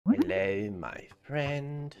Hello, my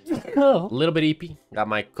friend. Oh. A little bit eepy. Got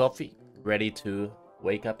my coffee. Ready to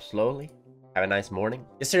wake up slowly. Have a nice morning.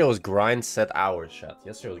 Yesterday was grind set hours, chat.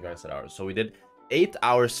 Yesterday was grind set hours. So we did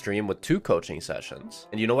 8-hour stream with 2 coaching sessions.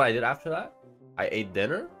 And you know what I did after that? I ate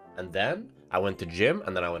dinner, and then I went to gym,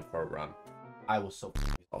 and then I went for a run. I was so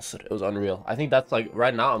exhausted. It was unreal. I think that's like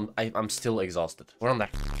right now I'm still exhausted. We're on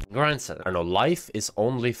that grind set. I don't know. Life is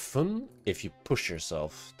only fun if you push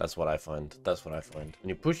yourself. That's what I find. That's what I find. When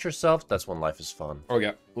you push yourself, that's when life is fun.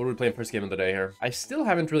 Okay, what are we playing first game of the day here? I still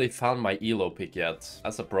haven't really found my elo pick yet.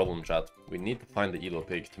 That's a problem, chat. We need to find the elo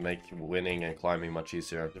pick to make winning and climbing much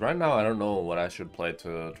easier. Right now, I don't know what I should play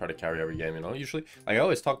to try to carry every game. You know, usually like I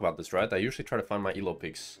always talk about this, right? I usually try to find my elo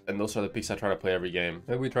picks, and those are the picks I try to play every game.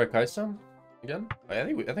 Maybe we try Kaisa again? I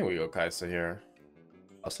think we go Kaisa here.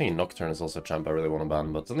 I was thinking Nocturne is also a champ I really want to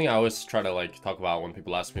ban, but something I always try to like talk about when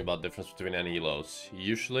people ask me about the difference between any elos.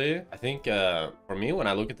 Usually, I think for me, when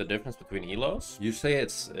I look at the difference between elos, usually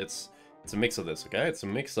it's a mix of this, okay? It's a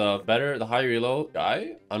mix of the higher elo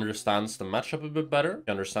guy understands the matchup a bit better,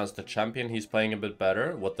 he understands the champion he's playing a bit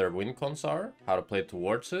better, what their win cons are, how to play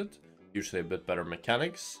towards it. Usually a bit better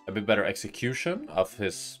mechanics, a bit better execution of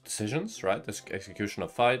his decisions, right? This execution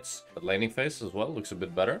of fights, but laning phase as well looks a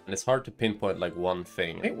bit better. And it's hard to pinpoint like one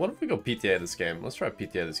thing. Hey, what if we go PTA this game? Let's try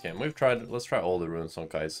PTA this game. Let's try all the runes on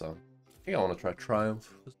Kaisa. I think I want to try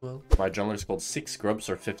Triumph as well. My jungler is called 6 grubs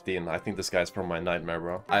or 15. I think this guy's from my nightmare,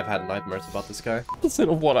 bro. I've had nightmares about this guy. Instead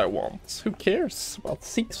of what I want. Who cares about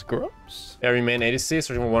 6 grubs? Airy main ADC,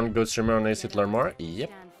 searching for one good streamer on ADC to learn more.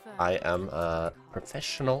 Yep. I am a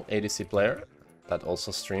professional ADC player that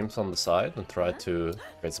also streams on the side and try to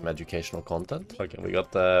create some educational content. Okay, we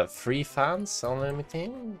got the free fans on the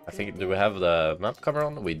team. I think, do we have the map cover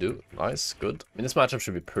on? We do. Nice, good. I mean, this matchup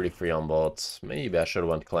should be pretty free on bot. Maybe I should have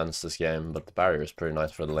went cleanse this game, but the barrier is pretty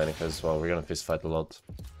nice for the laning phase as well. We're gonna fist fight a lot.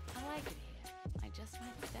 I like it here. I just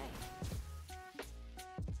might stay.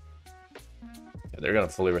 Yeah, they're gonna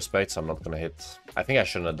fully respect, so I'm not gonna hit. I think I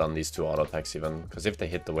shouldn't have done these 2 auto attacks even, because if they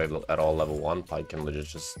hit the wave at all level 1, Pike can legit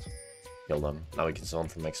just kill them. Now we can zone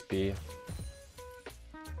from XP.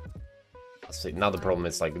 Let's see. Now the problem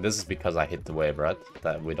is like this is because I hit the wave, right?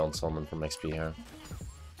 That we don't zone them from XP here.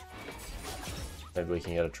 Maybe we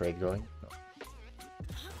can get a trade going.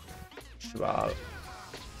 No. Wow.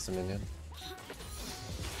 It's a minion.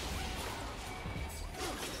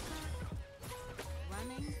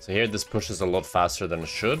 So here this pushes a lot faster than it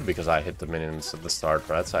should because I hit the minions at the start,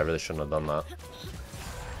 right? So I really shouldn't have done that.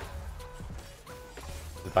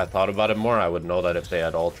 If I thought about it more, I would know that if they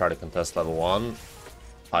had all tried to contest level 1,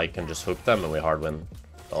 I can just hook them and we hard win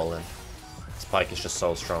all in. Spike is just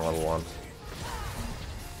so strong level 1.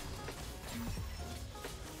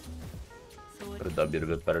 Put a W a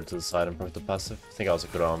bit better to the side and proc the passive. I think I also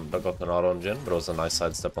could have gotten an auto on Jhin, but it was a nice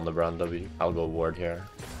sidestep on the brand W. I'll go ward here.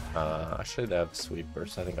 Actually, they have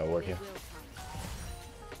sweepers. I think I'll ward here.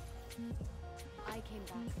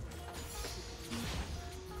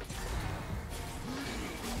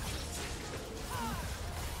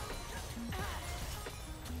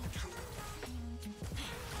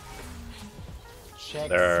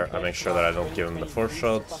 There, I make sure that I don't give him the 4th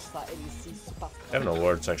shot. I have no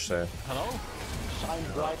wards actually. Hello? Shine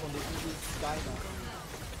bright on the evil sky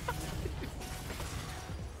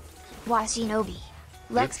now. Washinobi.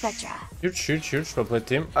 Jackspektra. Huge well played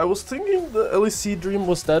team. I was thinking the LEC dream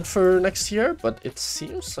was dead for next year, but it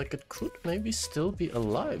seems like it could maybe still be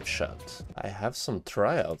alive, chat. I have some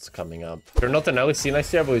tryouts coming up. If you're not an LEC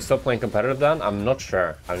next year, but we still playing competitive then? I'm not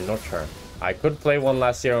sure. I could play one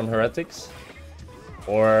last year on Heretics,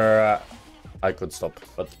 or I could stop.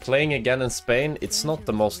 But playing again in Spain, it's not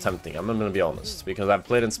the most tempting, I'm gonna be honest, because I've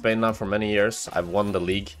played in Spain now for many years. I've won the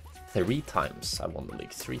league 3 times. I won the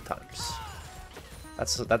league 3 times.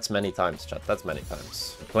 That's many times, chat. That's many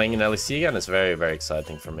times. Playing in LEC again is very, very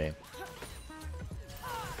exciting for me.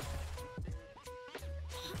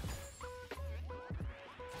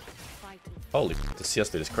 Holy, the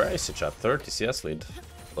CS lead is crazy, chat. 30 CS lead.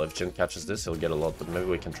 Well, if Jhin catches this, he'll get a lot, but maybe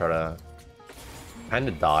we can try to kind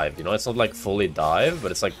of dive. You know, it's not like fully dive, but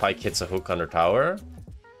it's like Pike hits a hook under tower,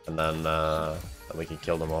 and then we can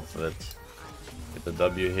kill them off with it. Get the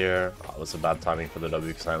W here. Oh, it was a bad timing for the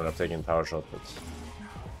W because I ended up taking power shot, but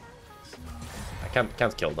I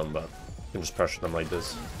can't kill them, but you can just pressure them like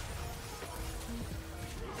this.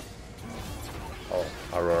 Oh,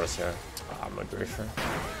 Aurora's here. Oh, I'm a griefer.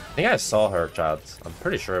 I think I saw her, chat. I'm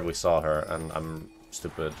pretty sure we saw her, and I'm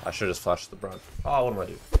stupid. I should just flash the brand. Oh, what am I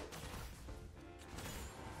doing?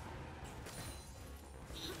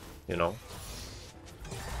 You know?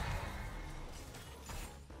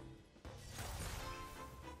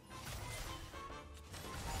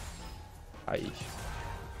 Hi.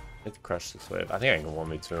 It crushed this wave. I think I can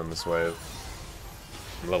 1v2 on this wave.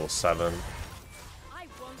 I'm level 7. I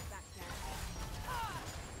won't back down.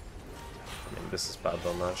 I mean, this is bad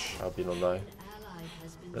though, Nash. I hope you don't die.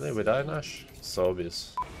 Really? We die, Nash? So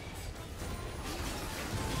obvious.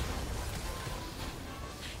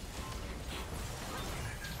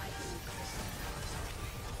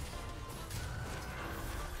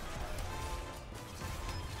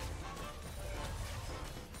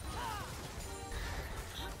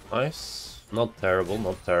 Nice. Not terrible,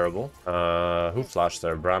 not terrible. Who flashed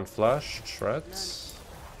there? Brand flashed? Shreds?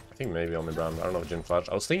 I think maybe only Brand. I don't know if Jin flashed.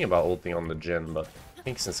 I was thinking about ulting on the Jin, but I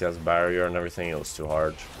think since he has barrier and everything, it was too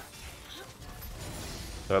hard.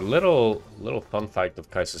 So a little fun fact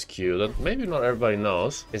of Kai'Sa's Q that maybe not everybody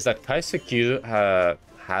knows is that Kai'Sa Q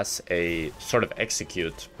has a sort of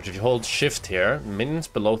execute, which if you hold shift here, minions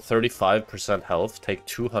below 35% health take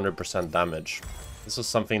 200% damage. This was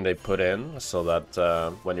something they put in so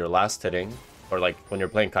that when you're last hitting, or like when you're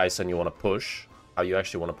playing Kai'Sa and you want to push, how you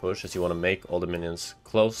actually want to push is you want to make all the minions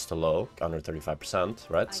close to low, under 35%,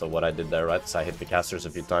 right? So what I did there, right, is I hit the casters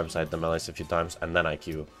a few times, I hit the melees a few times, and then I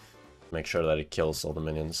Q. Make sure that it kills all the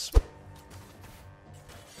minions.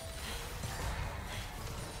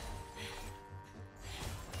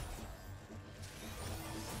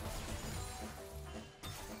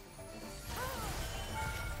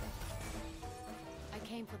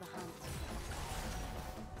 For the hunt.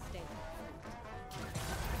 Stay.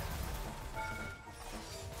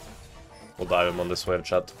 We'll dive him on this wave,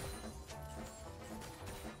 chat.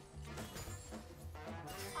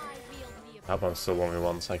 I hope I'm still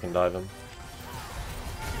 1v1 so I can dive him.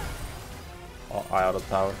 Oh, I out of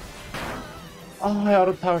tower. Oh, I out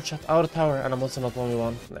of tower, chat. Out of tower, and I'm also not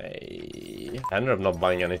 1v1. Nay. I ended up not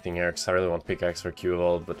buying anything here because I really want pickaxe for Q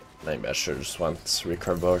evolve, but maybe I should just went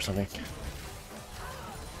recurve bow or something.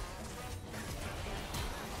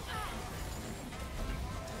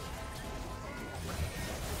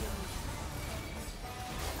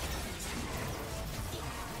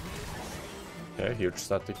 Okay, huge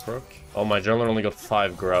static proc. Oh, my jungler only got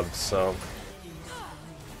 5 grubs, so...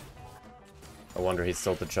 I wonder he's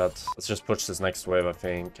still to chat. Let's just push this next wave, I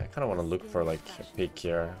think. I kind of want to look for, like, a peak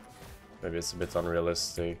here. Maybe it's a bit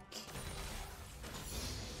unrealistic.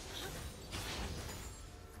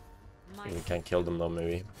 I think we can kill them, though,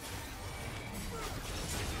 maybe.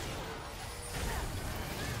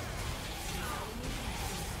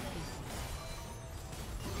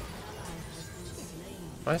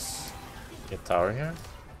 Nice. Get tower here.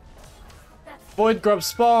 Void grub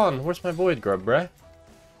spawn! Where's my void grub, bruh?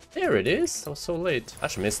 There it is. That was so late. I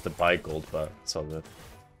actually missed the bike gold, but it's all good.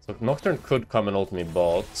 So Nocturne could come and ult me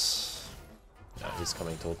bot. Yeah, he's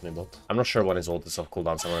coming to ult me bot. I'm not sure when his ult is off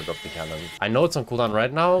cooldown, so I'm gonna drop the cannon. I know it's on cooldown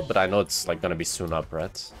right now, but I know it's like gonna be soon up,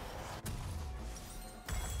 right?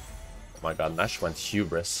 Oh my god, Nash went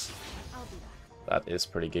hubris. That is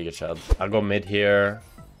pretty giga chad. I'll go mid here.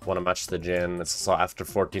 Want to match the Jin. It's so after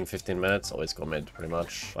 14-15 minutes, always go mid pretty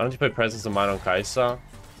much. Why don't you play Presence of Mind on Kai'Sa?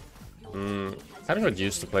 Kind of got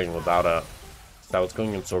used to playing without a... I was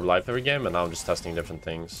going Absorb Life every game, and now I'm just testing different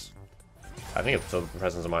things. I think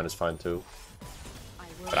Presence of Mind is fine too.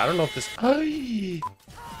 But I don't know if this... I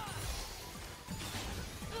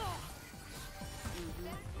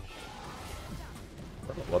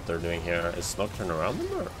don't know what they're doing here. Is Nocturne around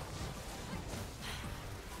them or...?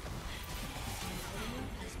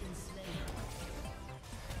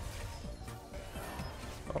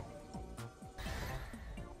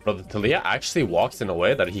 Bro, the Talia actually walked in a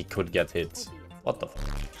way that he could get hit. What the f***?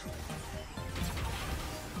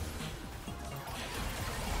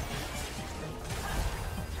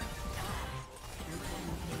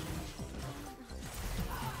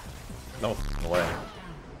 No way.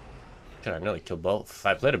 Shit, I nearly killed both. If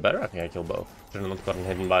I played it better, I think I killed both. Should have not gotten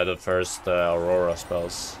hidden by the first Aurora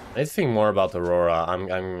spells. I need to think more about Aurora.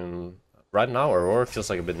 Right now, Aurora feels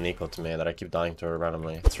like a bit Nico to me, that I keep dying to her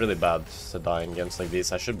randomly. It's really bad to die in games like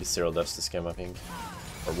these. I should be 0 deaths this game, I think.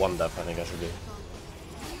 Or 1 death, I think I should be.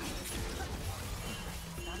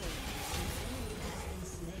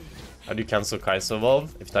 How do you cancel Kai'Sa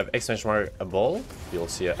evolve? If you type !evolve, you'll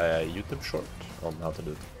see a YouTube short on how to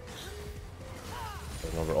do it.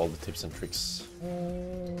 Going over all the tips and tricks.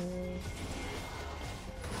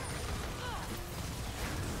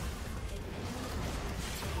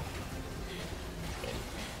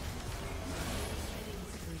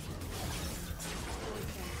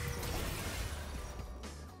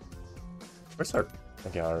 Where's our...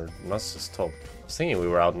 Okay, our Nuss is top. I was thinking we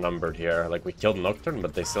were outnumbered here. Like, we killed Nocturne,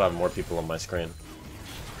 but they still have more people on my screen.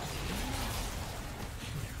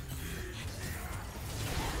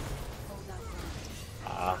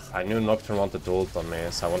 Ah. I knew Nocturne wanted to ult on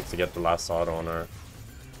me, so I wanted to get the last auto on her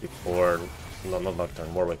before... No, not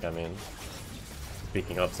Nocturne, Warwick, I mean.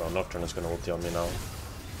 Speaking of, though, Nocturne is gonna ulti on me now.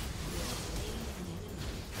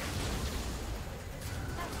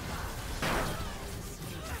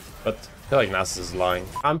 But I feel like Nasus is lying.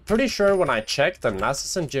 I'm pretty sure when I checked and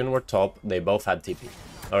Nasus and Jhin were top, they both had TP.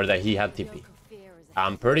 Or that he had TP.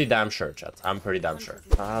 I'm pretty damn sure, chat. I'm pretty damn sure.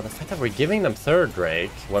 The fact that we're giving them third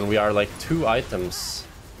Drake when we are like 2 items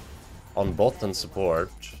on bot and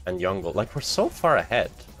support and jungle. Like, we're so far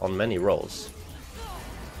ahead on many roles.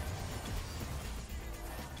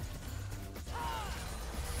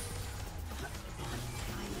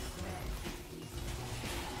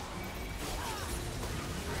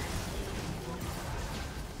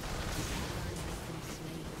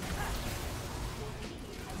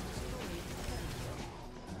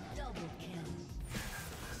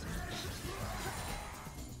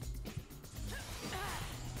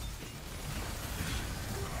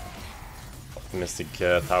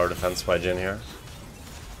 Optimistic tower defense by Jhin here.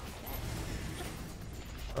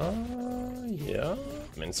 Yeah.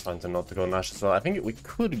 I mean, it's fine to not to go Nash as well. I think we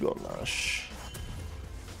could go Nash.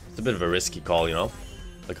 It's a bit of a risky call, you know?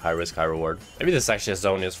 Like, high risk, high reward. Maybe this is actually a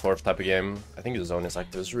Zonius 4th type of game. I think the Zonius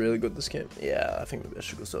active is really good this game. Yeah, I think maybe I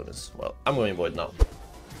should go Zonius. Well, I'm going Void now.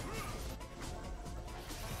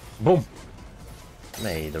 Boom!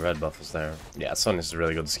 Nay, the red buff is there. Yeah, Zonius is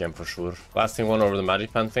really good this game for sure. Lasting one over the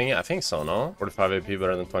magic pen thingy? I think so, no? 45 AP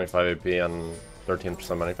better than 25 AP and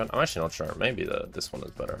 13% magic pen? I'm actually not sure. Maybe this one is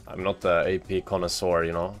better. I'm not the AP connoisseur,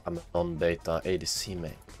 you know? I'm a non-beta ADC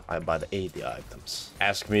mate. I buy the AD items.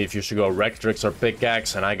 Ask me if you should go Rectrix or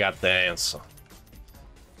Pickaxe, and I got the answer.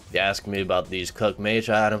 If you ask me about these Cook Mage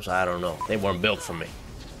items, I don't know. They weren't built for me.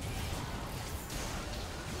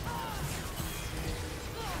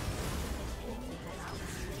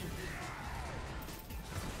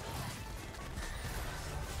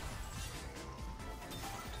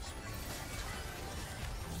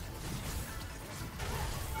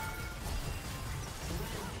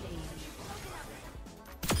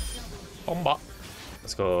 Bomba.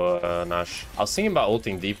 Let's go Nash. I was thinking about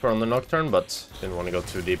ulting deeper on the Nocturne, but didn't want to go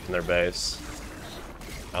too deep in their base.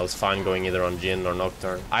 I was fine going either on Jhin or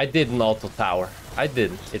Nocturne. I didn't auto tower. I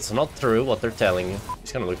didn't. It's not true what they're telling you.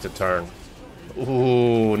 He's gonna look to turn.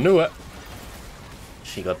 Ooh, knew it.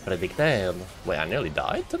 She got predicted. Wait, I nearly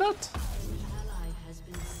died to that?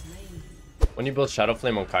 When you build Shadow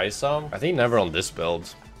Flame on Kai'Sa, I think never on this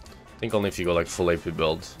build. I think only if you go like full AP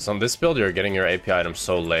build. So on this build, you're getting your AP items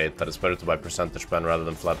so late that it's better to buy percentage pen rather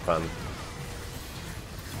than flat pen.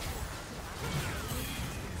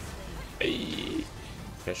 Hey.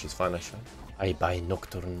 Okay, she's fine actually. Bye bye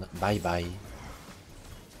Nocturne. Bye bye.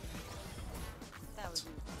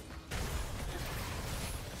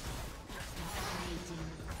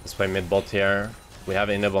 Let's play mid bot here. We have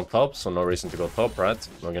Inhib on top, so no reason to go top, right?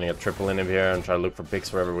 We're gonna get triple Inhib here and try to look for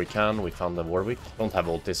picks wherever we can. We found the Warwick. Don't have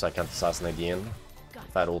ulti, so I can't assassinate the in.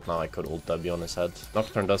 If I had ult now, I could ult W on his head.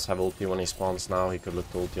 Nocturne does have ulti when he spawns now. He could look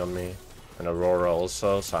to ulti on me. And Aurora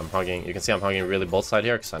also, so I'm hugging. You can see I'm hugging really bot side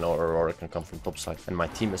here, because I know Aurora can come from top side. And my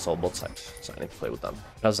team is all bot side, so I need to play with them.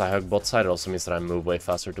 Because I hug bot side, it also means that I move way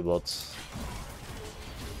faster to bot.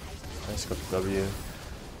 Nice, got the W.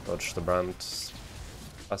 Dodge the brand.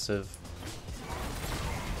 Passive.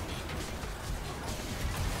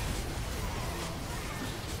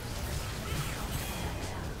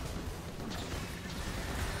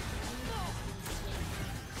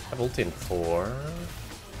 I have ulti in 4.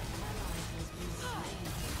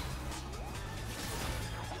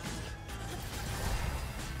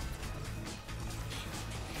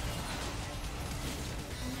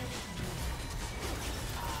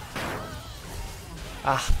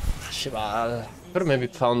 Shival. Could have maybe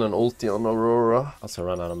found an ulti on Aurora. Also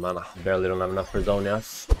run out of mana. Barely don't have enough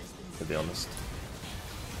Bredonias, to be honest.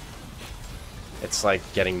 It's like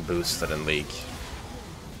getting boosted in League.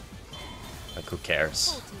 Like, who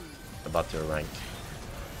cares about your rank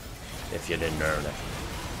if you didn't earn it?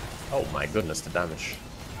 Oh my goodness, the damage.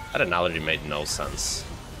 That analogy made no sense.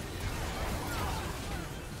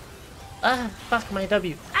 Fuck my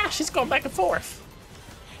W. She's going back and forth.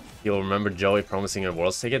 You'll remember Joey promising a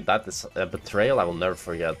Worlds ticket? That is a betrayal I will never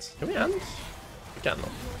forget. Can we end? We can, no.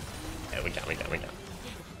 Yeah, we can.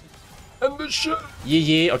 End the shit!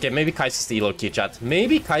 Yeah. Okay, maybe Kai'Sa's the elo key, chat.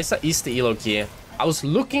 Maybe Kai'Sa is the elo key. I was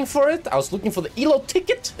looking for it. I was looking for the elo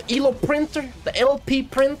ticket, the elo printer, the LP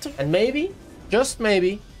printer. And maybe, just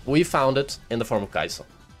maybe, we found it in the form of Kai'Sa.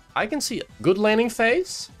 I can see it. Good laning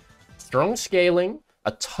phase, strong scaling,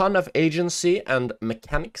 a ton of agency and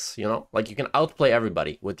mechanics, you know? Like, you can outplay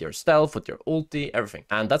everybody with your stealth, with your ulti, everything.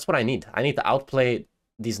 And that's what I need. I need to outplay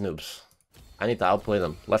these noobs. I need to outplay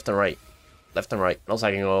them left and right. Left and right. Also,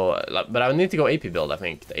 I can go... But I need to go AP build, I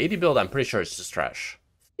think. The AD build, I'm pretty sure it's just trash.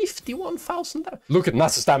 51,000 damage. Look at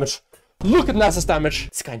Nasus damage. Look at Nasus damage.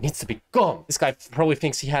 This guy needs to be gone. This guy probably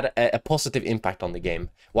thinks he had a positive impact on the game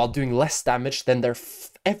while doing less damage than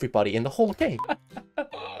everybody in the whole game.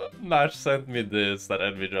 Nash sent me this that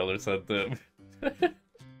Envy Jeller sent him.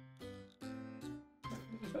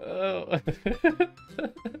 Oh.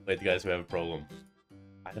 Wait, guys, we have a problem.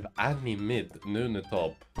 I have Annie mid, Nunu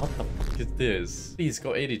top. What the fuck is this? Please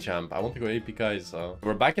go AD champ. I want to go AP guys.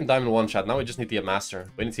 We're back in Diamond 1 chat. Now we just need to get Master.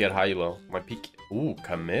 We need to get high elo. My peak. Ooh,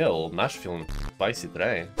 Camille. Nash feeling spicy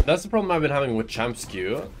today. That's the problem I've been having with champ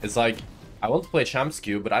skew. It's like, I want to play champ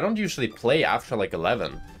skew, but I don't usually play after like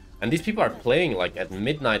 11. And these people are playing like at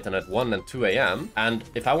midnight and at 1 and 2 a.m. And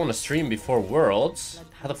if I want to stream before Worlds,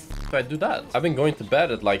 how the f do I do that? I've been going to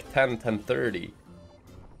bed at like 10, 10:30.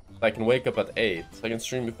 I can wake up at 8, so I can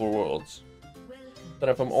stream before Worlds. Then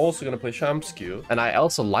if I'm also gonna play champ skew, and I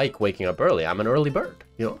also like waking up early. I'm an early bird,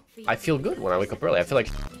 you know? I feel good when I wake up early. I feel like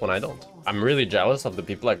when I don't. I'm really jealous of the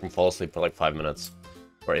people that can fall asleep for like 5 minutes.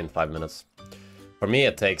 Or in 5 minutes. For me,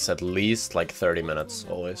 it takes at least like 30 minutes,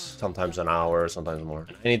 always. Sometimes an hour, sometimes more.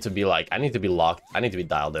 I need to be locked. I need to be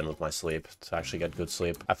dialed in with my sleep to actually get good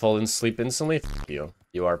sleep. I fall in sleep instantly. F you.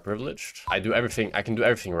 You are privileged. I do everything. I can do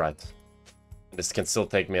everything right. This can still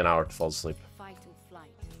take me an hour to fall asleep. Fight or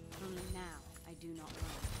flight. Only now I do not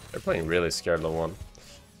run. They're playing really scared level 1.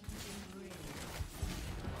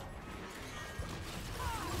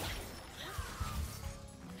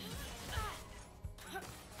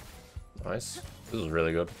 Nice. This is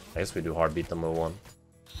really good. I guess we do hard beat them level 1.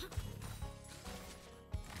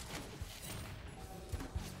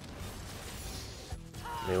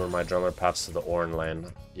 Me when my drummer paths to the Ornn lane.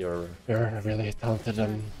 You're really talented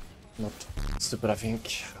and not stupid, I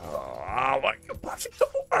think. Oh my god,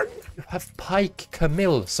 you have Pike,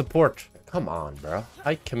 Camille, support. Come on, bro.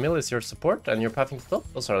 Pike, Camille is your support and you're pathing to top?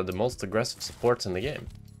 Those are the most aggressive supports in the game.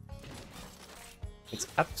 Makes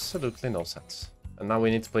absolutely no sense. And now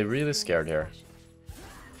we need to play really scared here.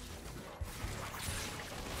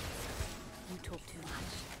 You talk too much.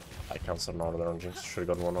 I canceled an auto there on Jinx. Should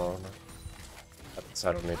have got one on.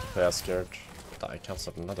 I don't need to play as scared. But I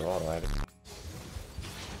canceled another auto. I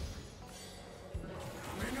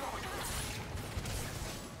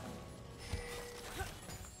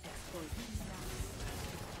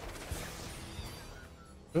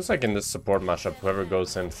Feels like in this support matchup, whoever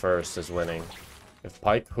goes in first is winning. If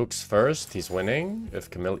Pike hooks first, he's winning. If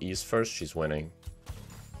Camille E's first, she's winning.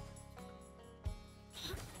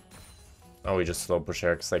 Oh, we just slow push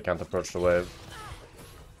here because they can't approach the wave.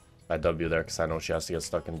 I W there because I know she has to get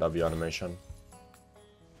stuck in W animation.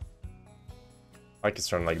 Pike is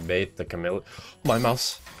trying to like bait the Camille. My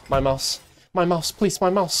mouse! My mouse! My mouse! Please, my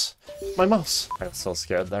mouse! My mouse! I got so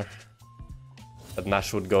scared there. That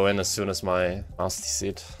Nash would go in as soon as my mouse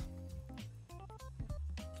DC'd.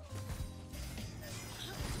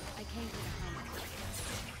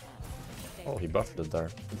 Oh, he buffed it there.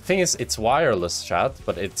 The thing is, it's wireless, chat,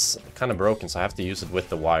 but it's kind of broken, so I have to use it with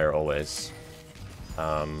the wire always.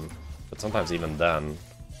 But sometimes even then.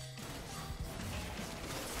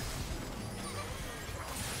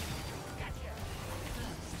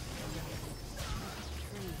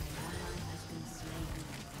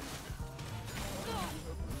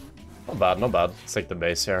 Not bad, not bad. Let's take the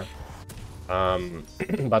base here.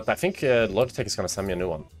 But I think Logitech is gonna send me a new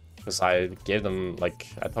one. Because I gave them, like,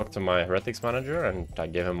 I talked to my Heretics manager and I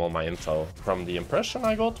gave him all my info. From the impression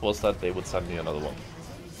I got was that they would send me another one.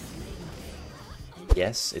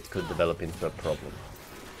 Yes, it could develop into a problem.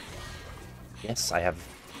 Yes, I have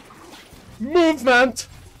movement!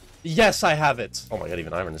 Yes, I have it! Oh my god,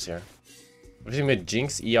 even Iron is here. Have you made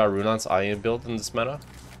Jinx, ER, Runan's IE build in this meta?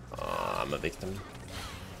 I'm a victim.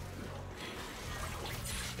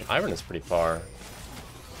 Iron is pretty far.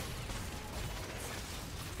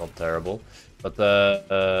 Not terrible. But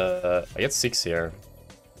I get 6 here.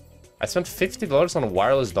 I spent $50 on a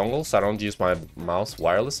wireless dongle, so I don't use my mouse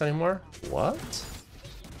wireless anymore. What?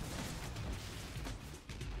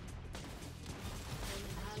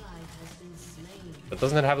 But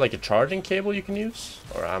doesn't it have like a charging cable you can use?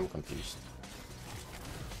 Or I'm confused.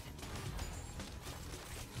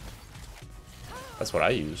 That's what I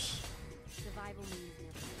use.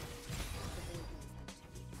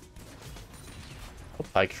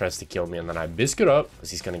 Pike tries to kill me and then I biscuit up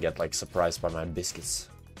because he's gonna get like surprised by my biscuits.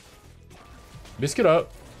 Biscuit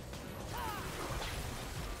up.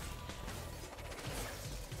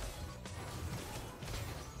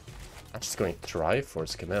 I'm just going to try for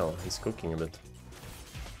Camille. He's cooking a bit.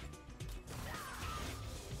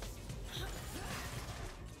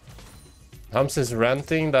 Humps is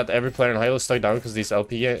ranting that every player in Halo is stuck down because these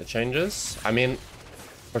LP changes. I mean,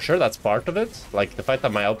 for sure that's part of it. Like, the fact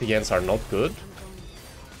that my LP gains are not good.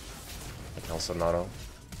 I can also not.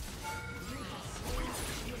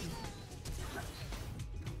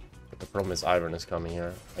 But the problem is Ivern is coming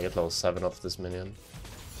here. I get level 7 off this minion.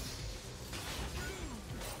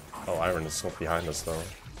 Oh, Ivern is not behind us though.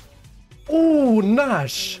 Oh,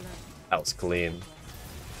 Nash! That was clean.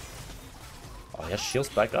 Oh, he has shields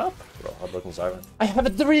back up? Bro, how broken is Ivern? I have a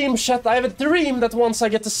dream, chat! I have a dream that once I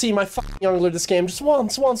get to see my fucking jungler this game. Just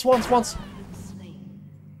once. Oh,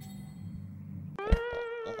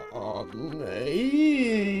 no.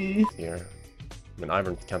 Here. I mean,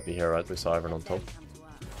 Ivern can't be here, right? We saw Ivern on top.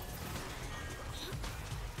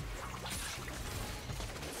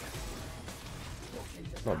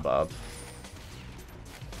 Not bad.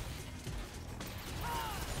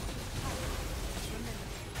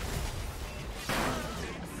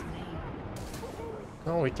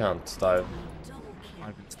 No, we can't dive.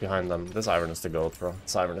 It's behind them. This Ivern is the GOAT, bro.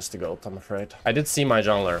 This Ivern is the GOAT, I'm afraid. I did see my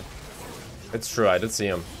jungler. It's true, I did see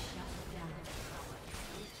him.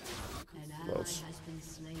 Close.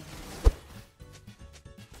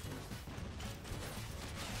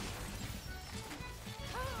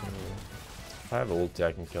 If I have ulti,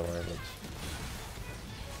 I can kill her, but...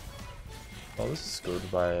 Oh, this is good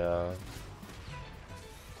by, I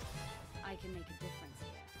can make a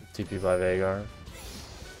difference here. TP by Veigar.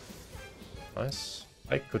 Nice.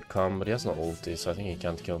 I could come, but he has no ulti, so I think he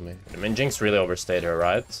can't kill me. I mean, Jinx really overstayed her,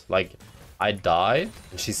 right? Like, I died,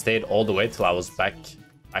 and she stayed all the way till I was back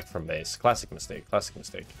from base. Classic mistake, classic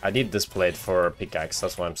mistake. I need this plate for pickaxe,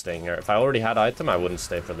 that's why I'm staying here. If I already had item, I wouldn't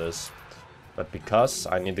stay for this. But because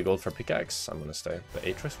I need the gold for pickaxe, I'm gonna stay. The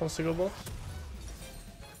Aatrox wants to go bot?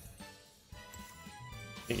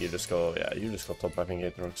 I think you just go, yeah, you just go top, I think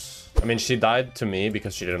Aatrox. I mean, she died to me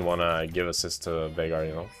because she didn't want to give assist to Veigar,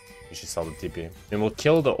 you know? She saw the TP. And we'll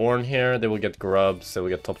kill the Ornn here, they will get grubs, they will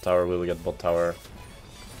get top tower, we will get bot tower.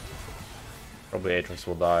 Probably Aatrox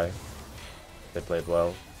will die. They played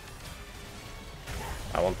well.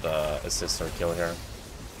 I want the assist or kill here.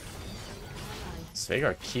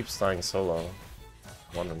 Veigar keeps dying solo.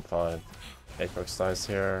 1 and 5. Aatrox dies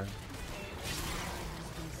here.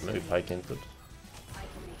 Maybe Pyke input.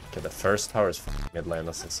 Okay, the first tower is mid lane,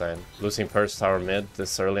 that's insane. Losing first tower mid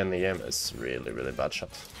this early in the game is really, really bad shot.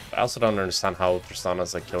 I also don't understand how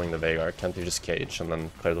Tristana's like killing the Veigar. Can't you just cage and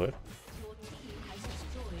then clear the wave?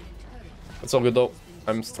 It's all good though.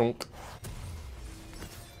 I'm strong.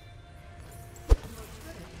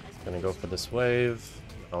 Gonna go for this wave.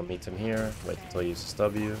 I'll meet him here. Wait until he uses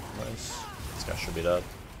W. Nice. This guy should be dead.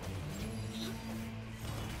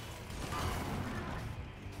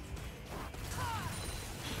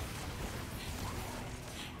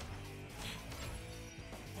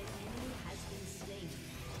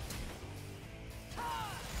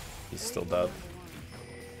 He's still dead.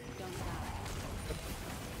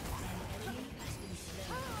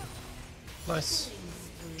 Nice.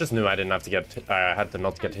 Just knew I didn't have to get, I had to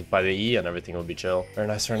not get hit by the E and everything will be chill. Very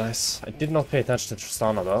nice, very nice. I did not pay attention to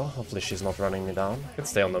Tristana though. Hopefully she's not running me down. I can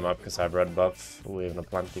stay on the map because I have red buff. Ooh, even a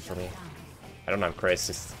plenty for me. I don't have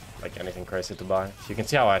crazy, like anything crazy to buy. You can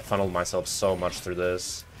see how I funneled myself so much through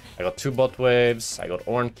this. I got 2 bot waves, I got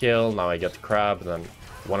Ornn kill, now I get Crab, then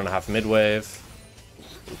 1.5 mid wave.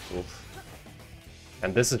 Oof, oof.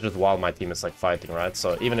 And this is just while my team is like fighting, right?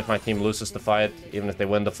 So even if my team loses the fight, even if they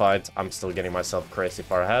win the fight, I'm still getting myself crazy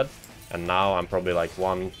far ahead. And now I'm probably like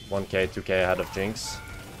 1k, 2k ahead of Jinx.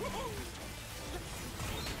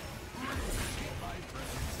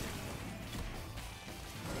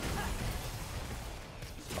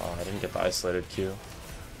 Oh, I didn't get the isolated Q.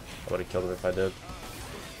 I would have killed him if I did.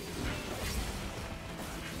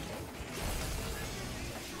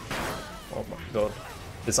 Oh my god.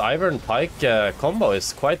 This Ivern Pyke combo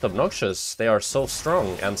is quite obnoxious. They are so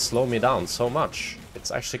strong and slow me down so much.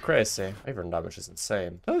 It's actually crazy. Ivern damage is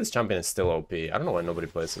insane. Oh, this champion is still OP. I don't know why nobody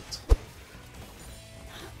plays it. I'm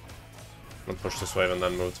gonna push this wave and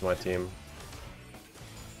then move to my team.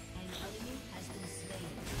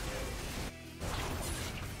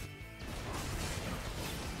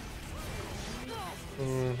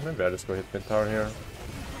 Maybe I just go hit mid tower here.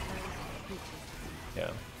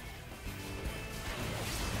 Yeah.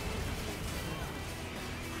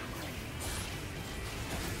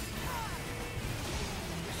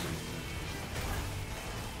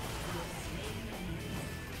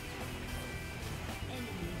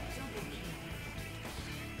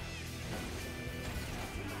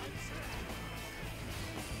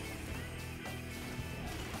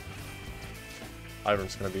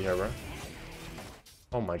 Ivern's gonna be here, bro.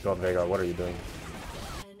 Oh my god, Veigar, what are you doing?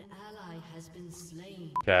 An ally has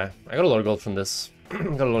Okay, I got a lot of gold from this.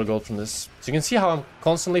 Got a lot of gold from this. So you can see how I'm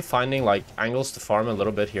constantly finding like angles to farm a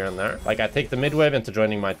little bit here and there. Like I take the mid wave into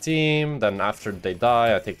joining my team, then after they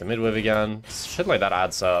die, I take the mid wave again. Shit like that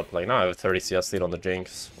adds up. Like now I have a 30 CS lead on the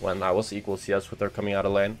Jinx when I was equal CS with her coming out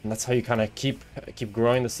of lane. And that's how you kind of keep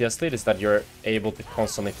growing the CS lead, is that you're able to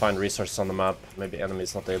constantly find resources on the map. Maybe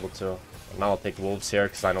enemies not able to. But now I'll take wolves here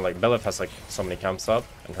because I know like Belif has like so many camps up,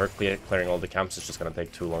 and her clearing all the camps is just gonna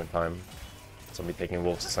take too long time. So me taking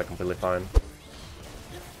wolves is like completely fine.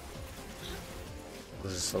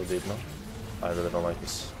 This is so deep now. I really don't like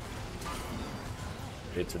this.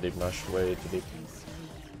 Way too deep, Nash. Way too deep.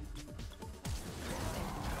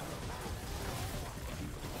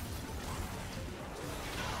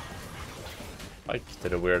 Like,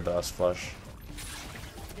 did a weird ass flash.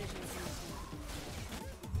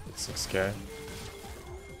 It's 6k.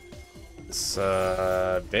 This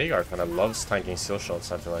Veigar kind of loves tanking seal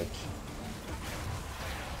shots, I feel like.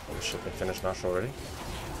 Holy shit, they finished Nash already.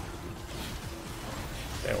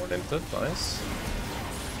 Okay, we're dented, nice.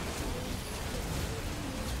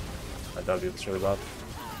 My W is really bad.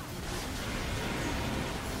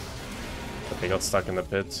 But they got stuck in the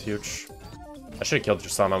pit, huge. I should have killed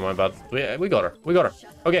Tristana, my bad. We got her, we got her.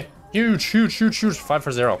 Okay, huge, huge, huge, huge, 5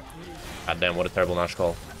 for 0. God damn, what a terrible Nash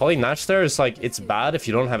call. Calling Nash there is like, it's bad if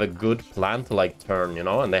you don't have a good plan to like turn, you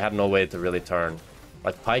know? And they had no way to really turn.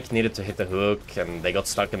 Like, Pyke needed to hit the hook, and they got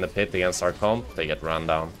stuck in the pit against our comp. They get run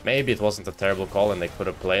down. Maybe it wasn't a terrible call, and they could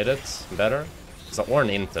have played it better. So Ornn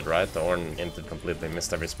inted, right? The Ornn inted completely,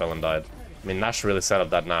 missed every spell and died. I mean, Nash really set up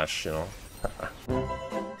that Nash, you know?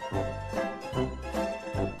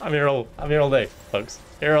 I'm here all day, folks.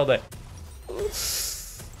 Here all day.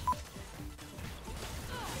 This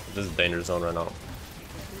is danger zone right now.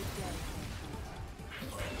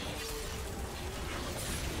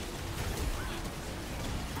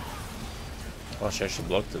 Oh, she actually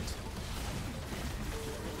blocked it.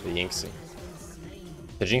 The Yinxie.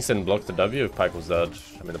 The Jinx didn't block the W, Pyke was dead.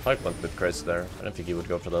 I mean, the Pyke went a bit crazy there. I don't think he would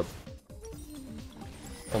go for that.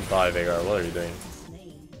 Don't die, Veigar. What are you doing?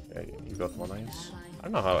 Okay, you got one ice. I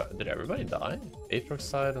don't know how... Did everybody die?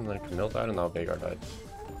 Aatrox died, and then Camille died, and now Veigar died.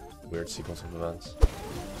 Weird sequence of events.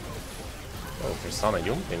 Oh, Tristana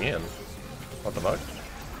jumping in. What the fuck?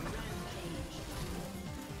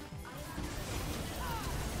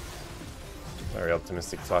 Very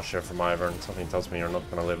optimistic flash here from Ivern. Something tells me you're not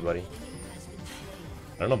gonna live, buddy.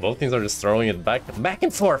 I don't know, both teams are just throwing it back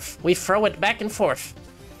and forth. We throw it back and forth.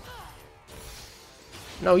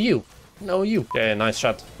 No, you. No, you. Okay, nice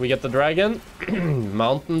shot. We get the dragon.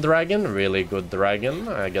 Mountain dragon. Really good dragon.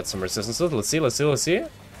 I get some resistances. Let's see, let's see, let's see.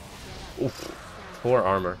 Oof. Poor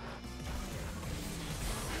armor.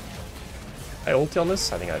 I ulti on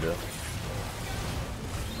this? I think I do.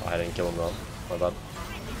 Oh, I didn't kill him though. My bad.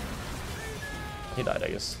 He died, I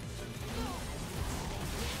guess.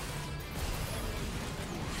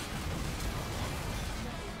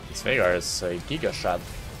 This Veigar is a Giga Shad.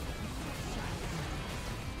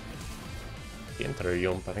 Enter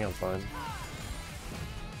jump, I think I'm fine.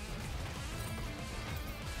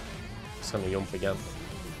 Just gonna jump again.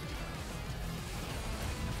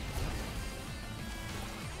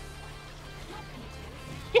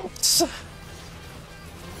 Yes!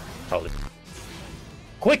 Holy.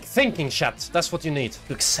 Quick thinking, chat. That's what you need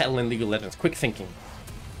to excel in League of Legends. Quick thinking.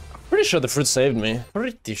 Pretty sure the fruit saved me.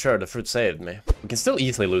 Pretty sure the fruit saved me. We can still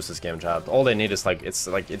easily lose this game, chat. All they need is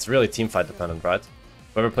it's really teamfight dependent, right?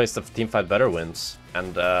 Whoever plays the teamfight better wins.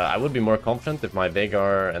 And I would be more confident if my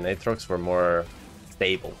Veigar and Aatrox were more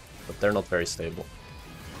stable. But they're not very stable.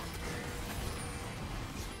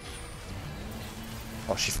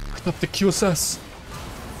 Oh, she fucked up the QSS.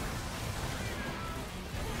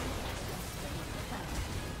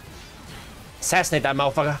 Assassinate that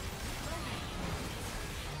motherfucker.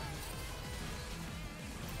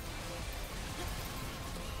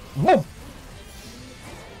 Boom!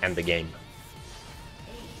 End the game.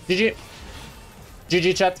 GG.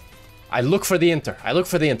 GG, chat. I look for the inter. I look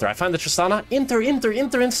for the inter. I find the Tristana. Inter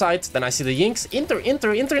inside. Then I see the Yinx.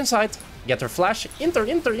 Inter inside. Get her flash. Inter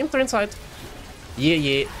inside.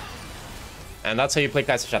 Yeah. And that's how you play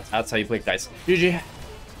Kai'Sa, chat. That's how you play Kai'Sa. GG.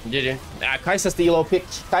 GG. Kai'Sa's the elo pick.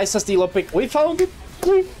 Kai'Sa's the elo pick. We found it.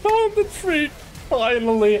 We found the freak.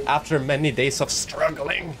 Finally, after many days of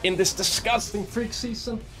struggling in this disgusting freak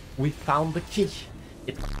season, we found the key.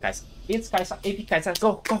 It's Kai'Sa. It's Kai'Sa. AP Kai'Sa.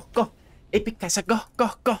 Go. AP Kai'Sa.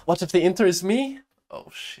 Go. What if the inter is me? Oh,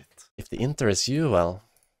 shit. If the inter is you, well,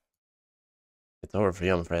 it's over for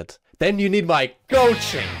you, I'm afraid. Then you need my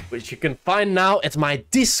coaching, which you can find now at my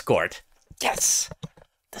Discord. Yes!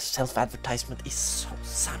 The self-advertisement is so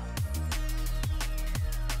sound.